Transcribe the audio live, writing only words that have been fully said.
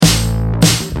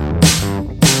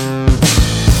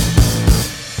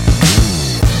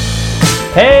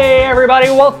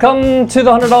everybody, welcome to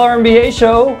the $100 MBA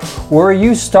show, where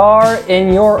you star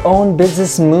in your own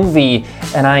business movie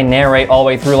and I narrate all the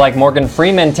way through like Morgan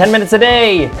Freeman, 10 minutes a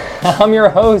day. I'm your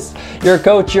host, your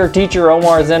coach, your teacher,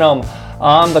 Omar Zinnom.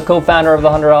 I'm the co-founder of the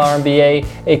 $100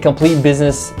 MBA, a complete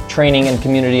business training and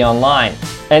community online.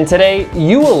 And today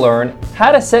you will learn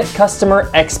how to set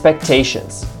customer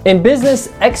expectations. In business,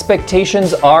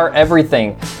 expectations are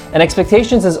everything, and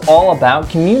expectations is all about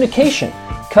communication.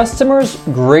 Customers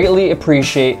greatly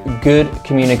appreciate good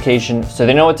communication, so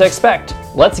they know what to expect.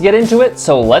 Let's get into it,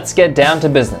 so let's get down to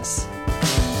business.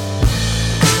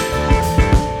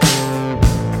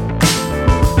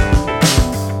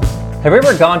 Have you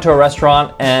ever gone to a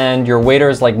restaurant and your waiter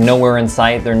is like nowhere in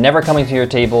sight? They're never coming to your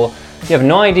table. You have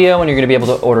no idea when you're going to be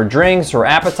able to order drinks or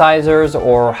appetizers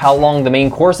or how long the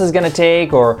main course is going to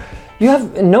take, or you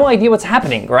have no idea what's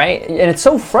happening, right? And it's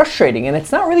so frustrating, and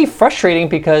it's not really frustrating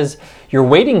because you're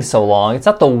waiting so long. It's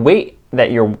not the wait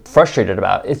that you're frustrated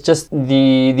about. It's just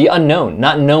the unknown,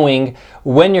 not knowing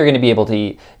when you're going to be able to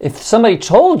eat. If somebody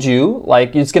told you,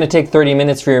 like, it's going to take 30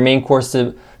 minutes for your main course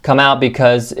to come out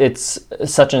because it's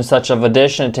such and such of a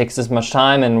dish and it takes this much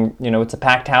time and, you know, it's a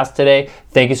packed house today,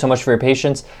 thank you so much for your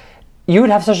patience, you would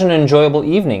have such an enjoyable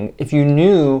evening if you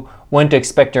knew when to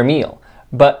expect your meal.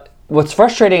 But what's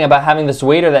frustrating about having this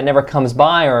waiter that never comes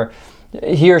by, or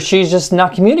he or she's just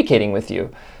not communicating with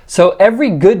you. So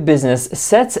every good business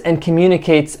sets and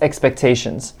communicates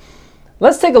expectations.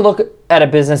 Let's take a look at a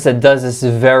business that does this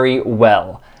very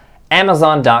well.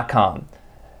 Amazon.com.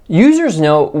 Users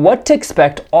know what to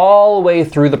expect all the way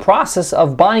through the process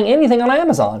of buying anything on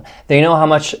Amazon. They know how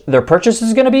much their purchase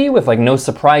is going to be with like no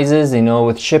surprises. They know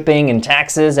with shipping and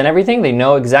taxes and everything. They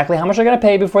know exactly how much they're going to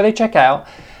pay before they check out.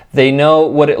 They know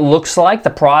what it looks like, the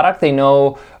product. They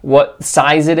know what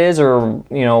size it is, or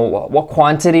you know what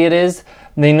quantity it is.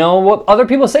 They know what other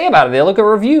people say about it. They look at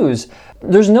reviews.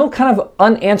 There's no kind of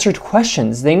unanswered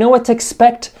questions. They know what to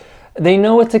expect. They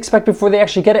know what to expect before they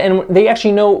actually get it, and they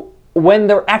actually know when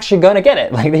they're actually going to get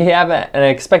it. Like they have an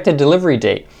expected delivery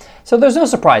date. So there's no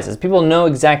surprises. People know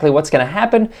exactly what's going to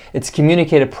happen. It's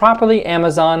communicated properly.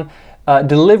 Amazon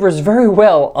delivers very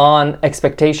well on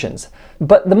expectations.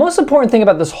 But the most important thing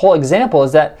about this whole example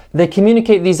is that they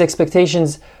communicate these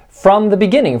expectations from the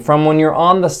beginning, from when you're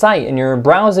on the site and you're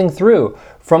browsing through,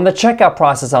 from the checkout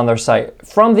process on their site,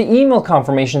 from the email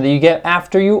confirmation that you get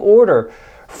after you order,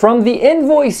 from the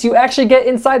invoice you actually get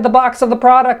inside the box of the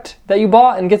product that you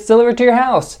bought and gets delivered to your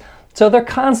house. So they're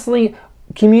constantly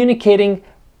communicating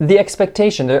the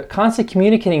expectation. They're constantly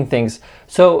communicating things.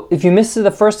 So if you miss it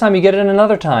the first time, you get it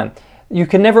another time. You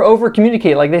can never over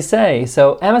communicate, like they say.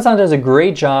 So Amazon does a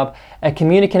great job at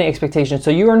communicating expectations.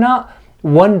 So you are not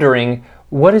wondering,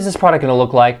 what is this product going to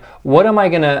look like? What am I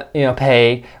going to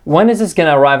pay? When is this going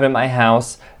to arrive at my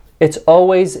house? It's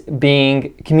always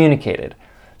being communicated.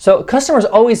 So customers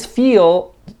always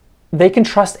feel they can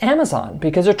trust Amazon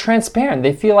because they're transparent.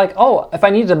 They feel like, oh, if I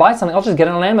need to buy something, I'll just get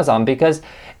it on Amazon because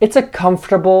it's a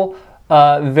comfortable,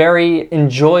 very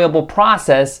enjoyable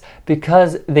process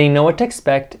because they know what to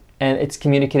expect and it's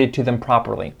communicated to them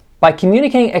properly. By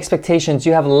communicating expectations,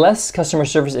 you have less customer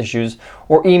service issues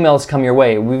or emails come your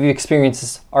way. We've experienced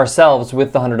this ourselves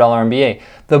with the $100 MBA.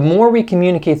 The more we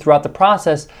communicate throughout the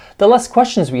process, the less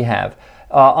questions we have.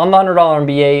 On the $100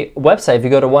 MBA website, if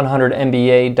you go to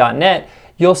 100mba.net,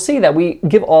 you'll see that we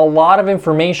give a lot of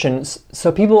information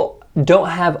so people don't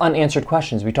have unanswered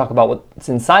questions. We talk about what's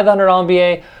inside the $100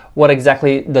 MBA, what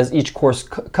exactly does each course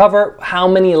cover, how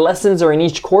many lessons are in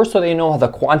each course so they know the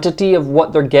quantity of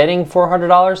what they're getting for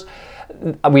 $100.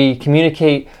 We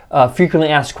communicate frequently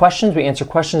asked questions. We answer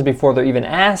questions before they're even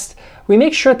asked. We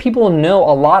make sure people know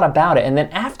a lot about it. And then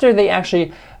after they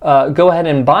actually go ahead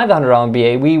and buy the $100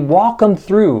 MBA, we walk them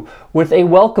through with a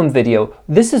welcome video.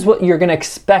 This is what you're going to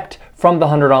expect from the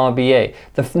 $100 MBA.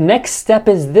 The next step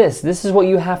is this. This is what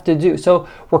you have to do. So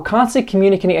we're constantly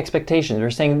communicating expectations.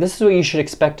 We're saying this is what you should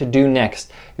expect to do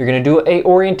next. You're going to do an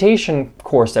orientation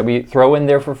course that we throw in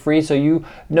there for free so you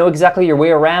know exactly your way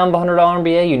around the $100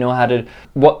 MBA. You know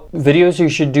what videos you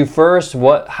should do first,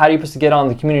 how are you supposed to get on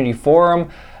the community forum,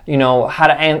 you know, how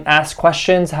to ask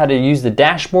questions, how to use the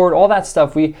dashboard, all that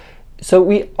stuff. So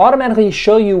we automatically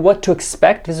show you what to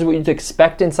expect. This is what you to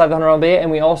expect inside the $100 MBA, and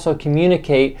we also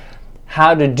communicate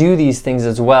how to do these things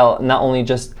as well, not only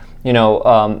just,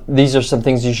 these are some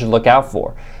things you should look out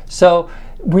for. So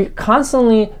we're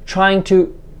constantly trying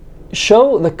to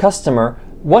show the customer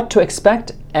what to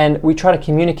expect, and we try to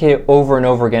communicate it over and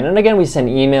over again. And again, we send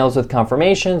emails with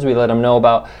confirmations. We let them know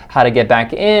about how to get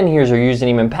back in. Here's your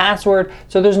username and password.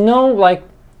 So there's no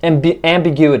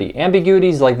ambiguity. Ambiguity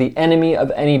is like the enemy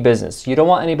of any business. You don't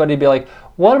want anybody to be like,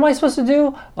 what am I supposed to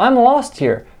do? I'm lost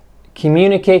here.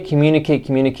 Communicate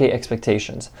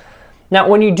expectations. Now,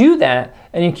 when you do that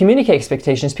and you communicate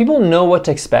expectations, people know what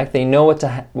to expect. They know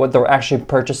what they're actually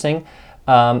purchasing.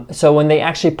 So when they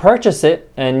actually purchase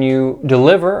it and you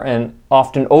deliver, and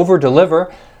often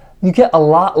over-deliver, you get a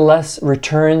lot less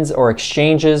returns or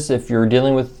exchanges if you're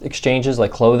dealing with exchanges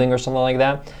like clothing or something like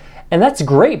that. And that's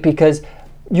great because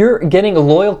you're getting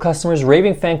loyal customers,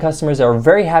 raving fan customers that are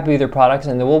very happy with your products,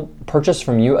 and they will purchase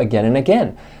from you again and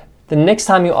again. The next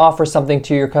time you offer something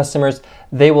to your customers,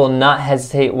 they will not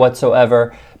hesitate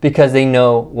whatsoever because they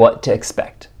know what to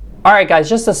expect. All right, guys,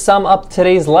 just to sum up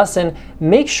today's lesson,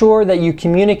 make sure that you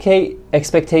communicate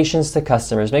expectations to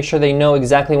customers. Make sure they know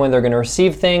exactly when they're going to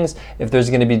receive things, if there's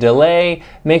going to be delay.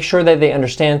 Make sure that they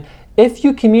understand. If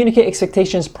you communicate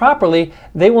expectations properly,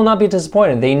 they will not be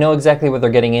disappointed. They know exactly what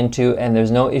they're getting into, and there's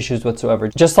no issues whatsoever.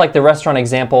 Just like the restaurant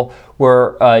example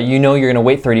where you know you're going to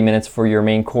wait 30 minutes for your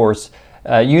main course.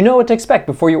 You know what to expect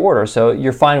before you order, so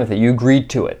you're fine with it. You agreed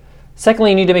to it. Secondly,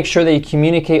 you need to make sure that you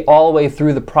communicate all the way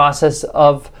through the process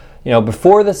of,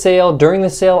 before the sale, during the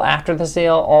sale, after the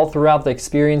sale, all throughout the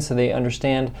experience so they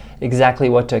understand exactly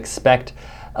what to expect.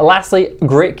 Lastly,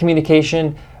 great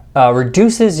communication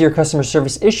reduces your customer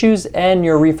service issues and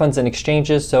your refunds and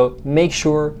exchanges, so make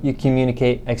sure you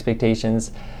communicate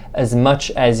expectations as much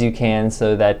as you can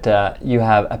so that you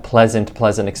have a pleasant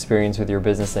experience with your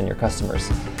business and your customers.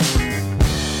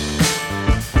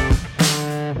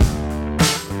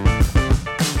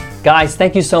 Guys,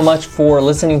 thank you so much for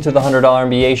listening to the $100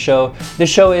 MBA show.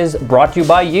 This show is brought to you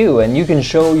by you, and you can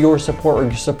show your support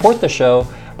or support the show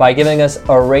by giving us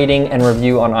a rating and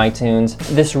review on iTunes.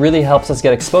 This really helps us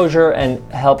get exposure and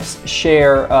helps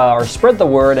share or spread the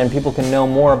word, and people can know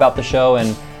more about the show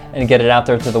and get it out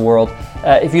there to the world.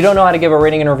 If you don't know how to give a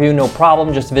rating and review, no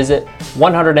problem. Just visit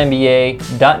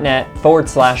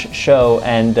 100mba.net/show,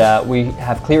 and we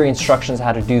have clear instructions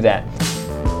how to do that.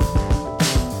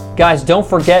 Guys, don't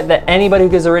forget that anybody who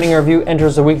gives a rating and review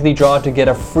enters a weekly draw to get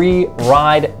a free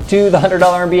ride to the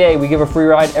 $100 MBA. We give a free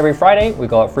ride every Friday. We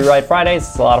call it Free Ride Fridays.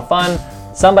 It's a lot of fun.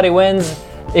 Somebody wins.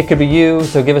 It could be you,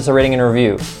 so give us a rating and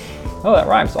review. Oh, that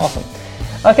rhymes. Awesome.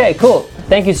 Okay, cool.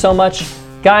 Thank you so much.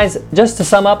 Guys, just to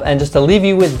sum up and just to leave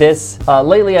you with this,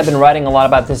 lately I've been writing a lot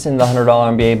about this in the $100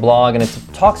 MBA blog, and it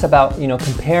talks about,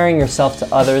 comparing yourself to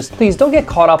others. Please don't get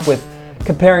caught up with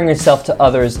comparing yourself to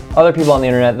other people on the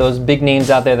internet, those big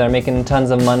names out there that are making tons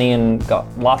of money and got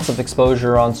lots of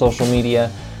exposure on social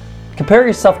media. Compare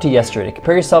yourself to yesterday.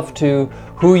 Compare yourself to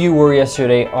who you were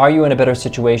yesterday. Are you in a better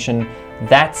situation?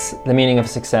 That's the meaning of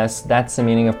success. That's the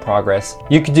meaning of progress.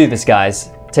 You can do this,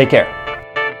 guys. Take care.